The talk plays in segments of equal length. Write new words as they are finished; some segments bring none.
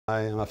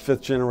I am a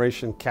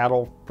fifth-generation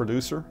cattle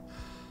producer.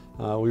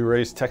 We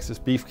raise Texas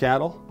beef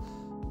cattle.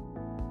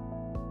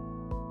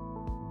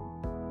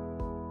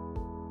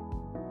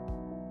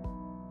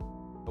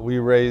 We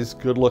raise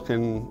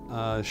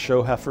good-looking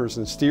show heifers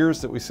and steers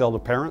that we sell to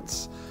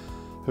parents,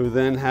 who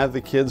then have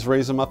the kids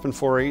raise them up in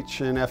 4-H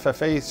and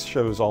FFA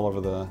shows all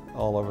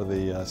over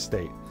the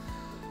state.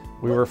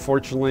 We were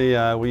fortunately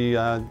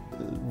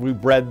we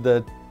bred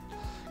the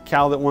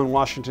cow that won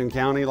Washington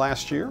County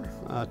last year,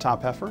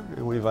 top heifer,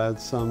 and we've had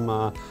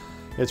some.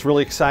 It's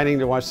really exciting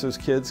to watch those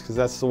kids because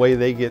that's the way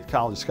they get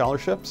college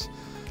scholarships,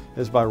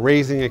 is by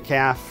raising a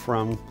calf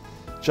from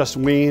just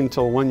weaned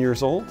until 1 year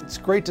old. It's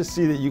great to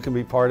see that you can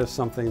be part of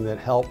something that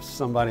helps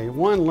somebody,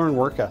 one, learn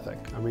work ethic.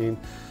 I mean,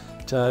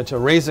 to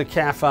raise a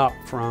calf up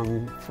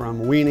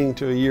from weaning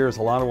to a year is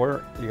a lot of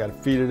work. You got to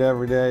feed it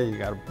every day, you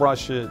got to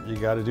brush it, you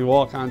got to do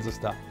all kinds of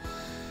stuff.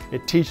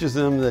 It teaches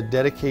them the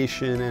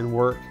dedication and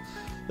work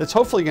that's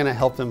hopefully going to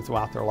help them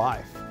throughout their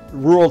life.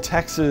 Rural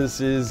Texas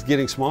is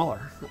getting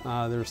smaller.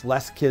 There's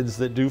less kids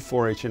that do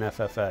 4-H and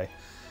FFA.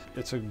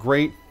 It's a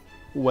great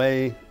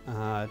way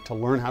to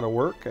learn how to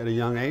work at a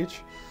young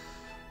age.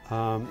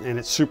 And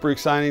it's super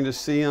exciting to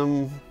see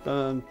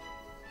them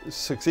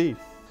succeed.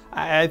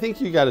 I think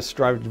you got to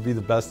strive to be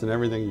the best in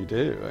everything you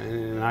do,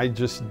 and I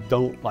just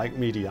don't like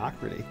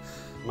mediocrity.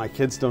 My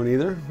kids don't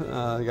either.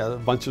 I got a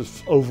bunch of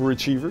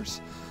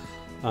overachievers,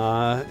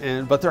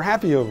 but they're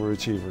happy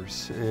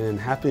overachievers and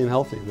happy and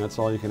healthy, and that's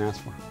all you can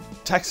ask for.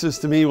 Texas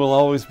to me will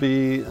always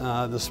be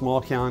the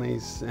small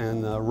counties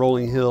and the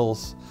rolling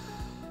hills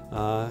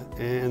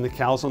and the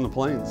cows on the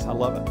plains. I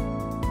love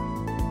it.